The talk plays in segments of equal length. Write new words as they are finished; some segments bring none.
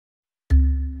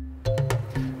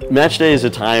Match Day is a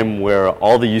time where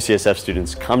all the UCSF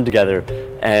students come together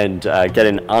and get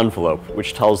an envelope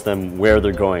which tells them where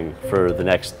they're going for the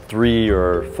next 3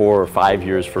 or 4 or 5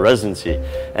 years for residency.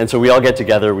 And so we all get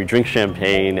together, we drink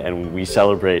champagne, and we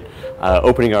celebrate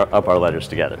opening up our letters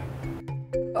together.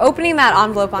 Opening that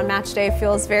envelope on Match Day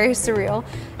feels very surreal.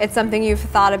 It's something you've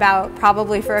thought about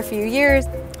probably for a few years,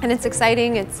 and it's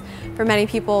exciting. It's for many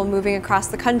people moving across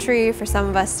the country, for some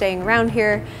of us staying around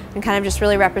here, and kind of just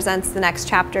really represents the next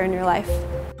chapter in your life.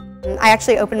 I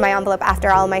actually opened my envelope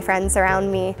after all my friends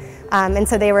around me, and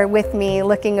so they were with me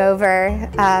looking over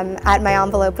at my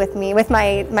envelope with me, with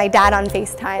my dad on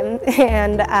FaceTime,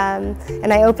 and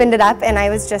I opened it up and I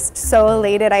was just so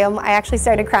elated. I actually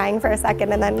started crying for a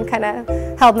second and then kind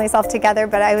of held myself together,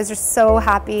 but I was just so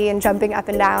happy and jumping up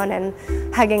and down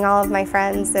and hugging all of my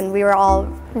friends, and we were all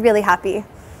really happy.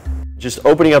 Just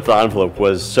opening up the envelope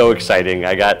was so exciting.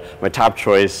 I got my top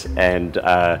choice, and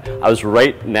I was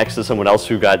right next to someone else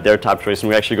who got their top choice, and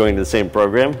we were actually going to the same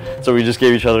program. So we just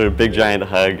gave each other a big giant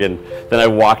hug, and then I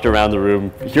walked around the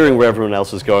room hearing where everyone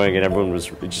else was going, and everyone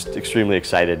was just extremely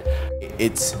excited.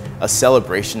 It's a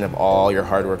celebration of all your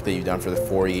hard work that you've done for the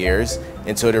 4 years,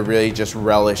 and so to really just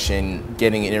relish in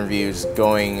getting interviews,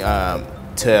 going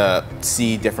to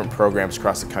see different programs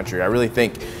across the country. I really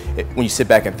think when you sit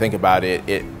back and think about it,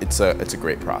 it's a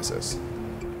great process.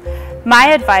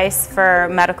 My advice for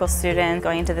medical students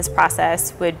going into this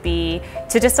process would be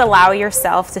to just allow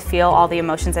yourself to feel all the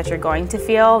emotions that you're going to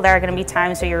feel. There are going to be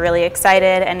times where you're really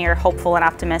excited and you're hopeful and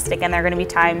optimistic, and there are going to be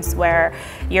times where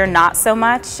you're not so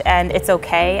much, and it's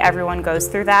okay. Everyone goes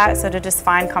through that. So to just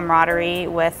find camaraderie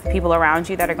with people around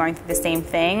you that are going through the same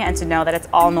thing, and to know that it's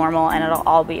all normal and it'll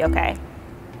all be okay.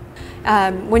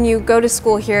 When you go to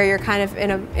school here, you're kind of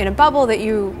in a bubble that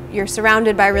you're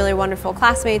surrounded by really wonderful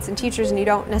classmates and teachers, and you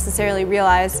don't necessarily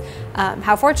realize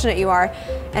how fortunate you are.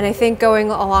 And I think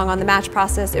going along on the match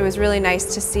process, it was really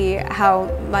nice to see how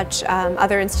much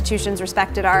other institutions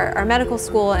respected our medical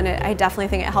school, and I definitely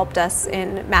think it helped us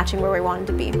in matching where we wanted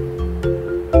to be.